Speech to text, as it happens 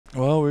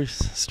Well, we're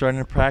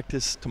starting to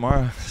practice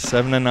tomorrow,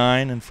 7 to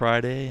 9, and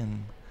Friday,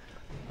 and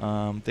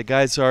the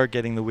guys are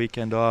getting the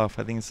weekend off.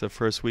 I think it's the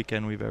first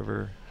weekend we've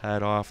ever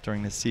had off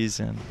during the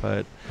season,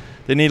 but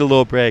they need a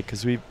little break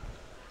because we've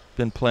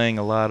been playing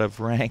a lot of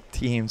ranked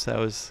teams. That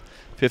was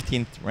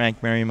 15th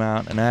ranked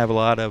Marymount, and I have a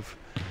lot of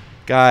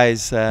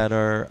guys that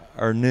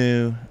are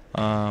new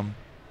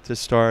to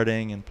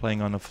starting and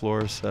playing on the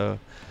floor. So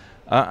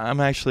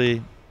I'm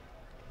actually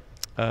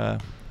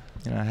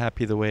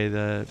happy the way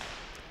that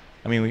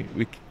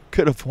we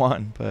could have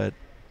won, but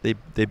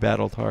they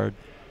battled hard.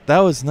 That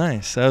was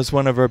nice. That was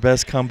one of our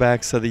best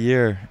comebacks of the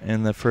year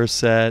in the first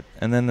set,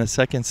 and then the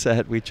second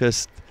set we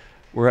just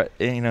were.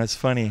 It's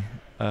funny.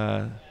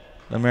 The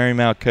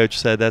Marymount coach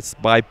said that's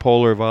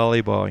bipolar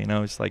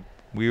volleyball. It's like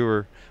we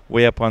were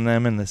way up on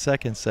them in the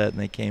second set, and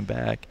they came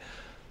back.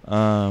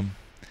 But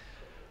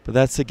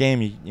that's the game.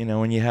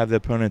 When you have the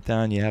opponent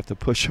down, you have to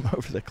push them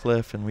over the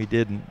cliff, and we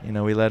didn't.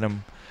 We let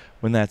them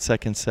win that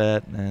second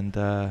set, and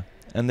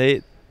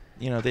they,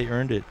 they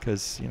earned it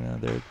because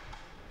they're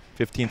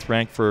 15th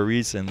ranked for a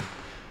reason.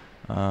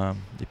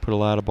 They put a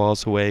lot of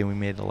balls away, and we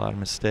made a lot of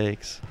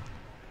mistakes.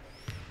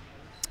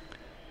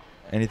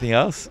 Anything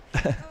else?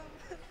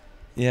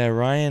 Yeah,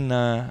 Ryan,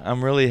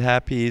 I'm really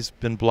happy he's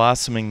been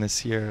blossoming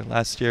this year.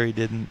 Last year he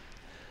didn't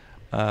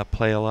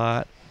play a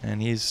lot,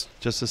 and he's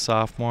just a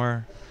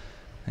sophomore,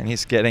 and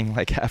he's getting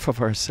like half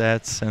of our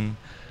sets. And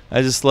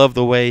I just love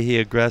the way he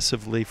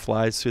aggressively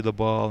flies through the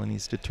ball, and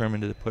he's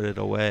determined to put it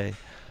away.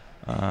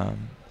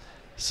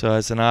 So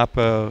as an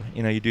oppo,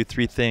 you do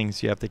three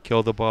things. You have to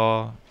kill the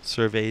ball,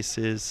 serve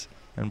aces,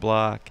 and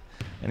block.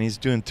 And he's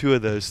doing two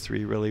of those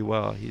three really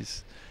well.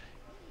 He's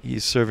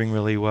serving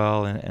really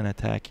well and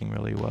attacking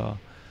really well.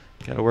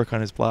 Got to work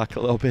on his block a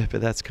little bit, but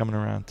that's coming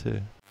around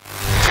too.